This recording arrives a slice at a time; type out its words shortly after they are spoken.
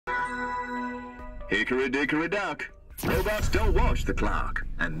Hickory dickory dock. Robots don't watch the clock,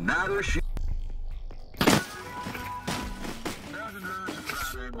 and neither should. Doesn't hurt to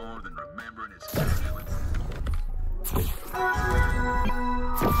try more than remembering it's actually.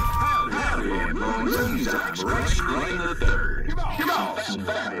 Howdy, employees. I'm Rex Green the Third. Come on,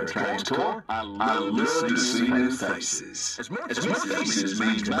 fabulous transport. I love to see new faces. As more faces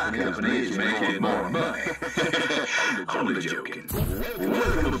means my company is making more money. Only joking.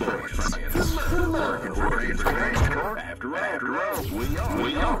 Welcome aboard, friends. Working for a transport. After all,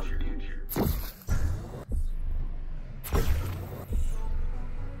 we are.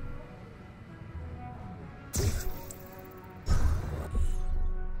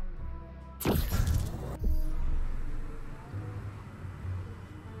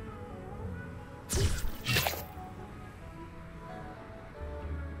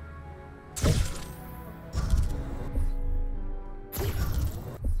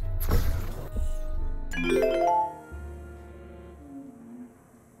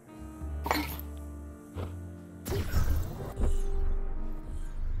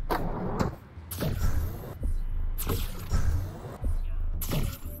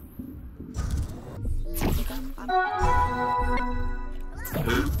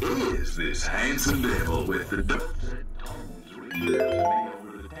 Who is this handsome devil with the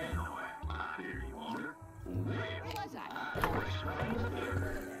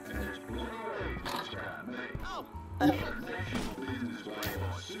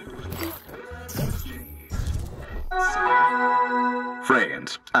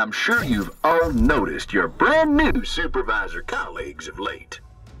Friends, I'm sure you've all noticed your brand new supervisor colleagues of late.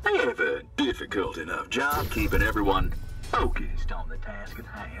 They have a difficult enough job keeping everyone focused on the task at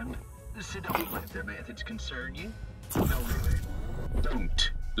hand. So don't let their methods concern you. No, really.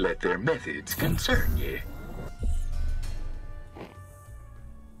 Don't let their methods concern you.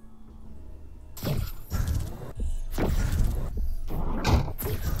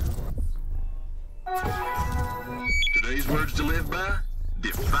 Today's words to live by?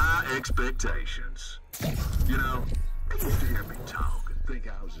 Defy expectations. You know, they used to hear me talk and think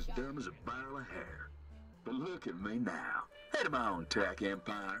I was as dumb as a barrel of hair. But look at me now. Head of my own tech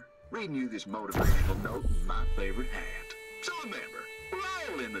empire. Reading you this motivational note in my favorite hat. So remember, we're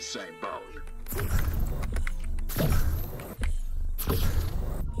all in the same boat.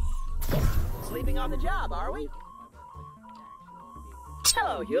 Sleeping on the job, are we?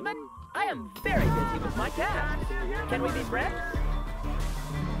 Hello, human. I am very busy with my task. Can we be friends?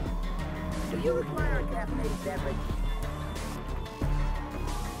 Do you require a caffeinated beverage?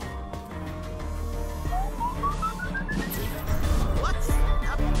 What's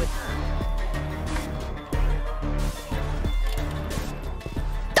up with her?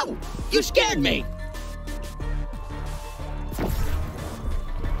 Oh, you scared me!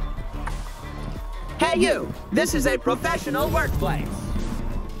 Hey you! This is a professional workplace!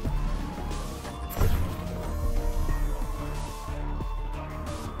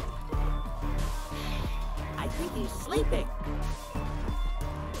 I think he's sleeping.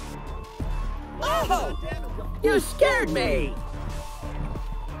 Oh! You scared me!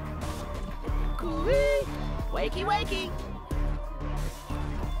 Cooey! Wakey, wakey!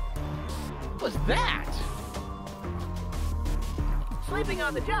 What was that? Sleeping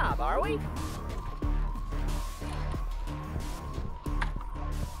on the job, are we?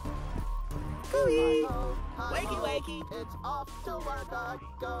 Cooey! Wakey, wakey! It's off to work I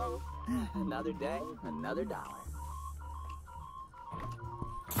go. Another day, another dollar.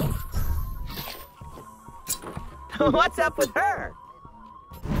 What's up with her?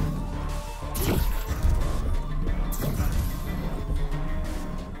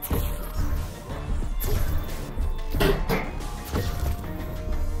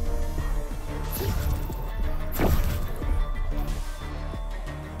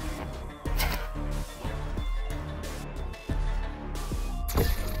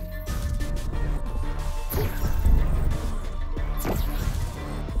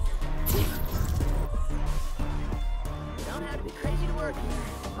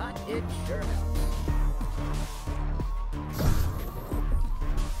 It sure helps.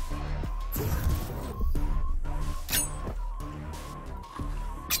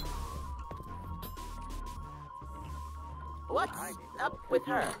 What's up with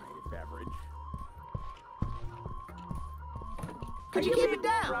her? Could you keep it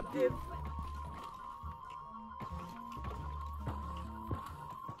down?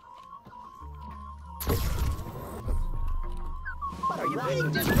 Are you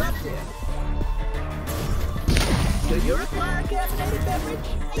being disruptive? Do you require a caffeinated beverage?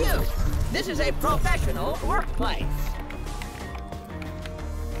 You! This is a professional workplace.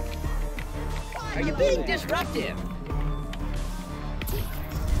 Are you being disruptive?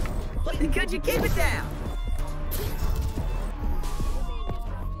 Could you keep it down?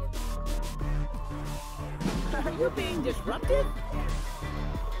 Are you being disruptive?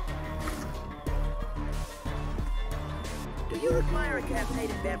 Do you require a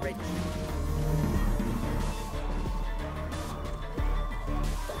caffeinated beverage?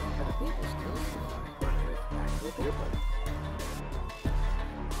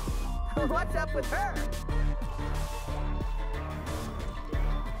 What's up with her?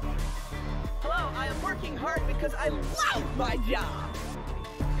 Hello, I am working hard because I love my job.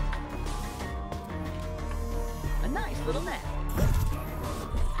 A nice little nap.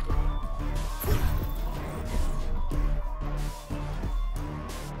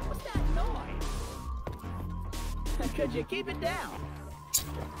 What's that noise? Could you keep it down?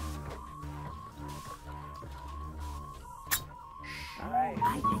 Alright.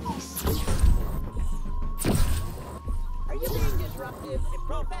 I think he's Are you being disruptive in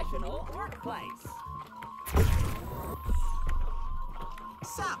professional workplace?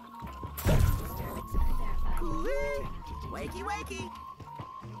 Sup? Wakey, wakey.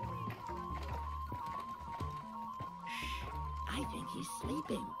 Shh. I think he's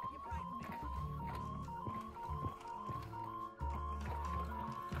sleeping.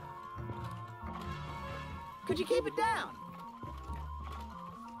 Could you keep it down?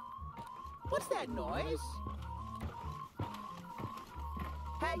 What's that noise?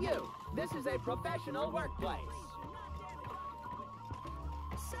 Hey, you. This is a professional workplace.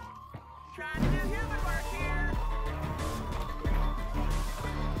 Trying to do human work here.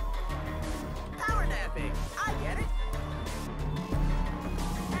 Power napping. I get it.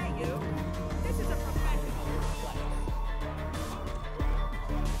 Hey, you. This is a professional workplace.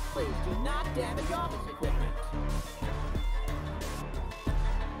 Please do not damage office equipment.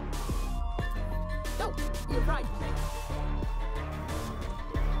 Oh, you frightened me.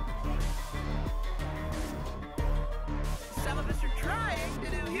 Some of us are trying to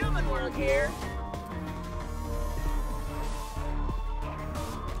do human work here.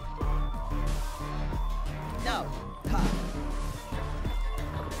 No. Huh.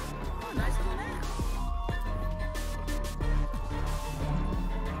 Oh, nice little nap.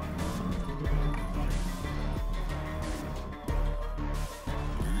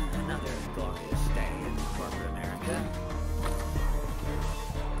 Another glorious day in corporate America.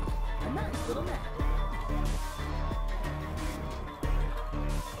 A nice little nap.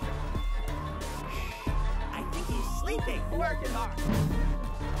 I think he's sleeping, working hard.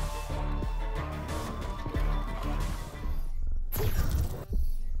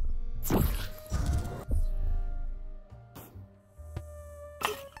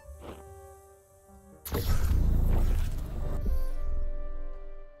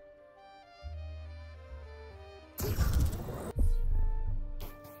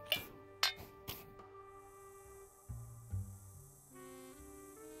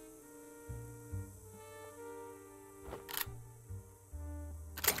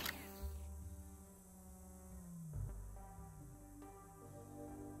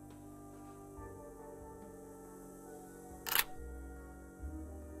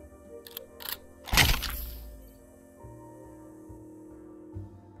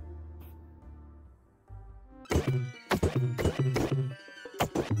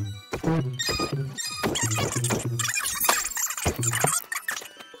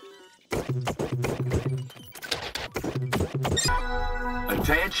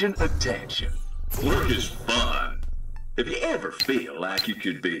 Attention, attention. Work is fun. If you ever feel like you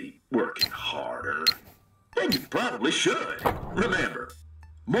could be working harder, then you probably should. Remember,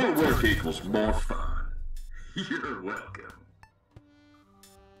 more work equals more fun. You're welcome.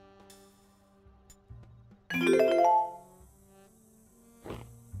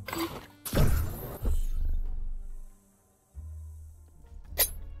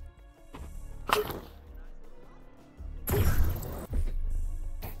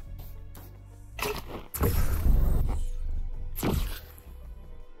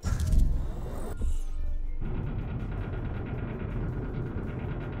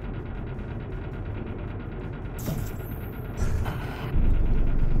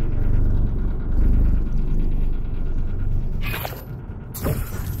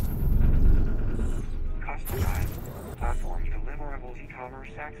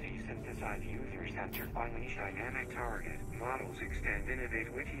 Synthesize user-centered by niche dynamic target. Models extend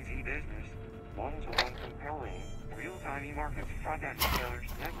innovate with easy business. One-to-one compelling. Real-time e-markets front-end sellers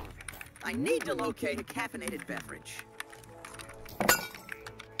network. I need to locate a caffeinated beverage.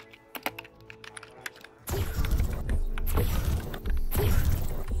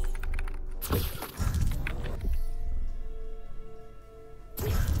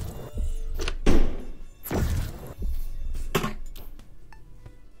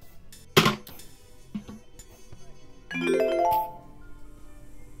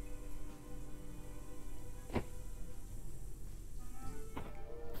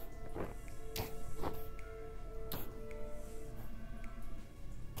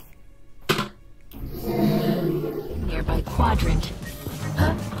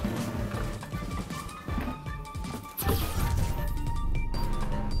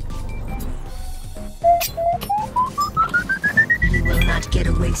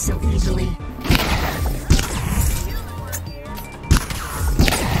 easily.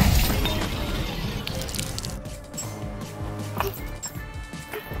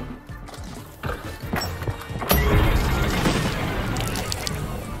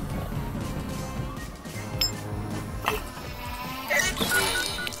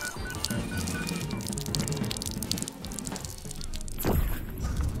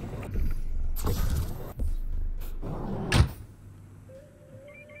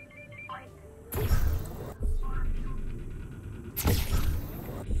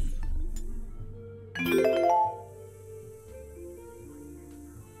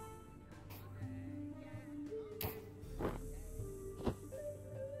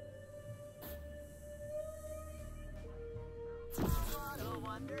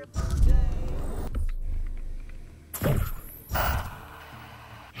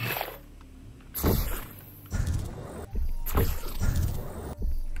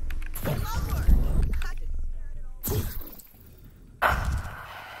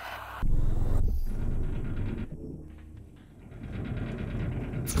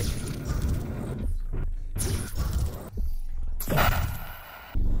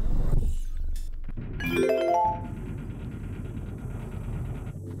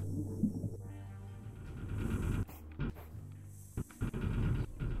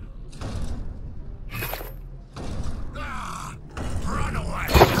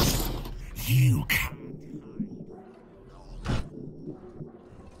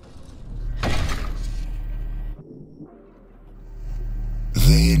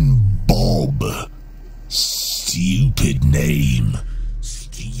 Then Bob. Stupid name.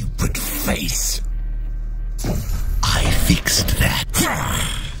 Stupid face. I fixed that.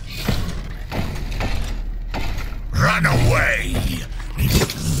 Run away,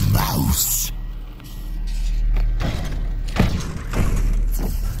 little mouse.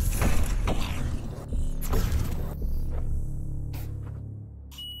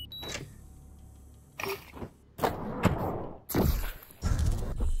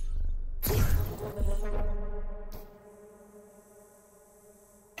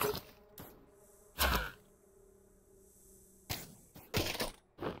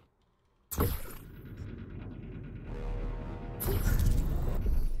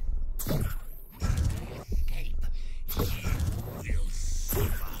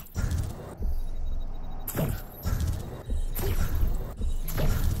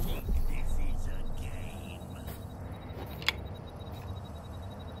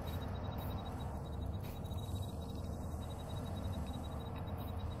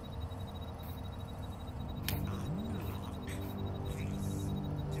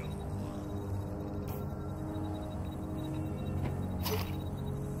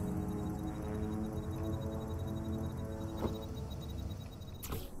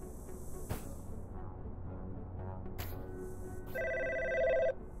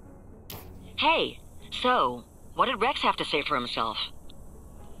 Hey, so, what did Rex have to say for himself?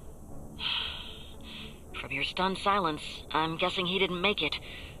 From your stunned silence, I'm guessing he didn't make it.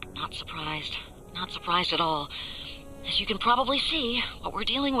 Not surprised. Not surprised at all. As you can probably see, what we're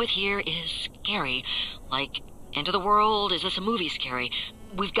dealing with here is scary. Like, end of the world, is this a movie scary?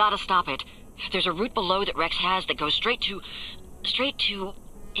 We've got to stop it. There's a route below that Rex has that goes straight to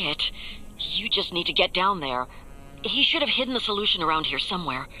it. You just need to get down there. He should have hidden the solution around here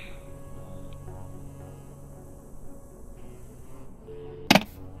somewhere.